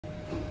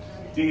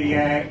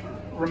the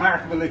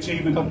remarkable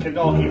achievement of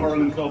Kildalkey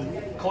Hurling Club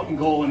couldn't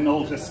go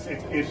unnoticed.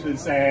 It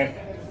is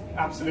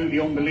absolutely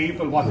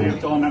unbelievable what they've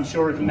done. I'm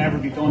sure it'll never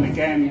be done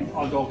again,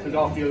 although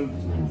Kildalkey will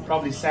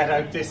probably set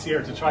out this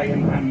year to try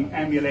and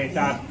emulate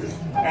that.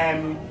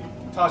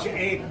 Tasha,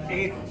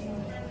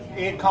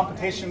 eight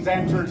competitions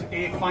entered,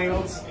 8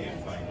 finals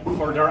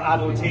for their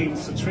adult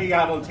teams, so 3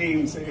 adult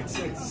teams.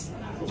 It's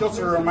just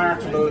a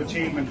remarkable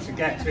achievement to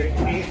get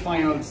to 8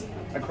 finals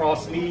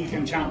across league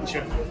and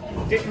championship.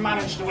 Didn't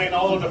manage to win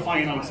all the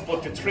finals,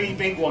 but the 3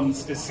 big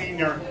ones, the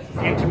senior,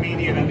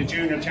 intermediate and the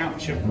junior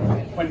championship,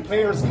 when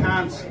players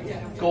can't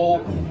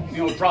go,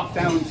 drop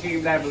down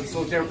team level,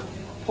 so they're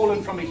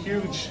pulling from a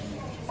huge,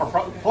 or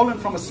pulling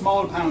from a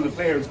small panel of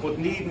players, but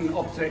needing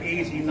up to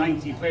 80,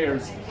 90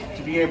 players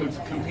to be able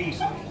to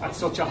compete at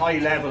such a high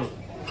level.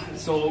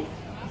 So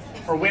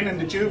for winning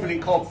the Jubilee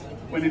Cup,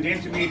 winning the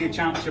intermediate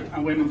championship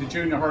and winning the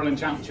junior hurling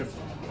championship,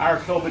 our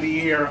Club of the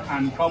Year,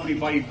 and probably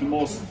by the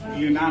most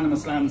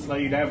unanimous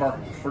landslide ever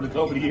for the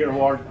Club of the Year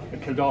award at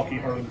Kildalkey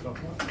Hurling Club.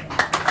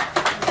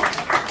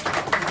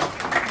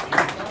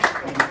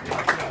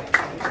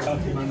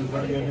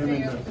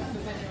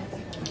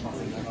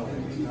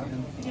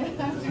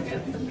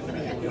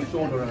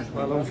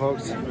 Well done,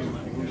 folks.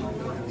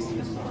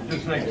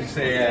 Just like to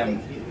say,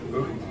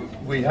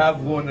 we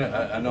have won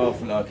an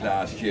awful lot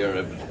last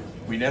year.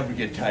 We never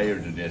get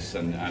tired of this,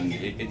 and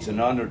it's an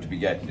honour to be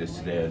getting this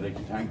today. I'd like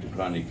to thank the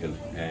Chronicle.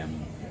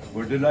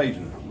 We're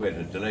delighted with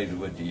it, delighted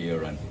with the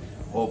year, and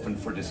hoping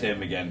for the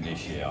same again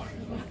this year.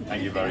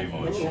 Thank you very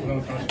much.